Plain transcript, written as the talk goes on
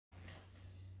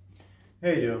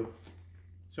Hey, Joe.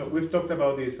 So we've talked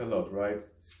about this a lot, right?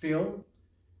 Still,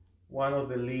 one of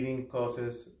the leading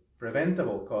causes,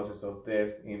 preventable causes of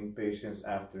death in patients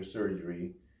after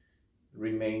surgery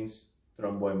remains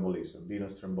thromboembolism,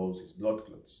 venous thrombosis, blood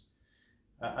clots.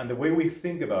 And the way we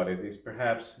think about it is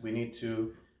perhaps we need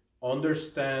to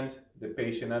understand the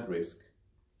patient at risk,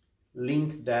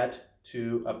 link that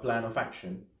to a plan of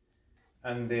action,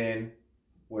 and then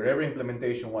wherever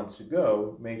implementation wants to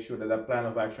go, make sure that that plan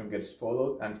of action gets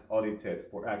followed and audited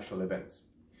for actual events.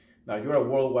 Now, you're a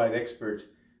worldwide expert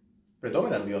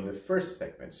predominantly on the first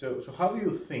segment. So how do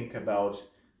you think about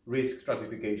risk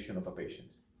stratification of a patient?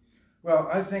 Well,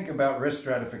 I think about risk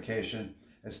stratification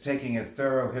as taking a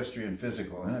thorough history and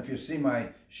physical. And if you see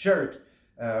my shirt,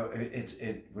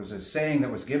 it was a saying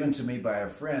that was given to me by a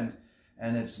friend,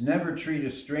 and it's never treat a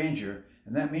stranger.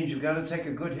 And that means you've got to take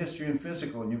a good history and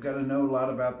physical, and you've got to know a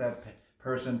lot about that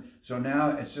person. So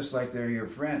now it's just like they're your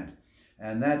friend.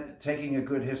 And that taking a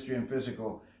good history and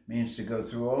physical means to go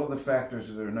through all of the factors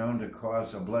that are known to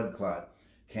cause a blood clot,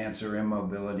 cancer,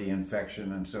 immobility,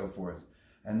 infection, and so forth.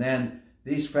 And then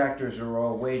these factors are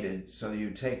all weighted, so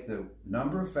you take the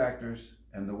number of factors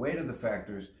and the weight of the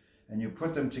factors, and you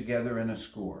put them together in a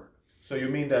score. So you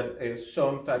mean that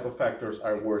some type of factors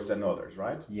are worse than others,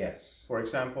 right? Yes. For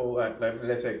example,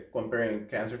 let's say comparing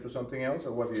cancer to something else,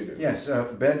 or what do you do? Yes,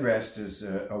 bed rest is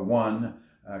a 1,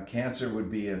 cancer would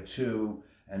be a 2,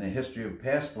 and a history of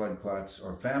past blood clots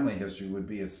or family history would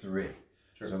be a 3.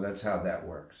 Sure. So that's how that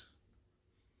works.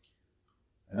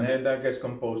 And then that gets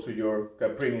composed to your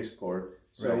Caprini score.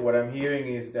 So right. What I'm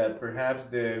hearing is that perhaps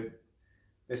the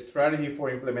strategy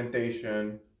for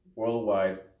implementation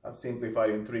worldwide,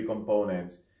 simplified in 3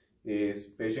 components, is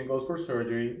patient goes for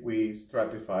surgery, we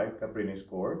stratify Caprini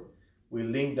score, we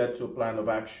link that to a plan of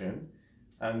action,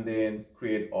 and then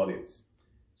create audits.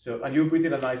 So, and you've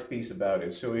written a nice piece about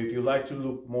it. So if you'd like to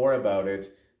look more about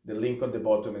it, the link on the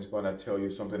bottom is going to tell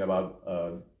you something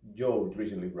about Joe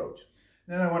recently wrote.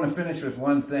 Then I want to finish with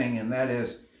one thing, and that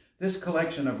is this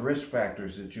collection of risk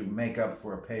factors that you make up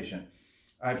for a patient,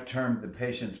 I've termed the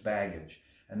patient's baggage.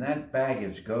 And that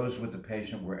baggage goes with the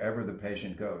patient wherever the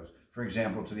patient goes. For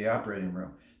example, to the operating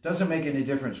room. Doesn't make any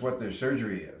difference what their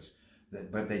surgery is,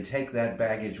 but they take that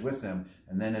baggage with them,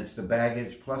 and then it's the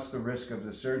baggage plus the risk of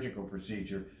the surgical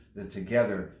procedure that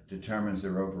together determines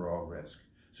their overall risk.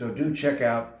 So do check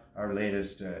out our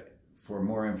latest for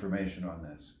more information on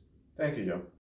this. Thank you, Joe.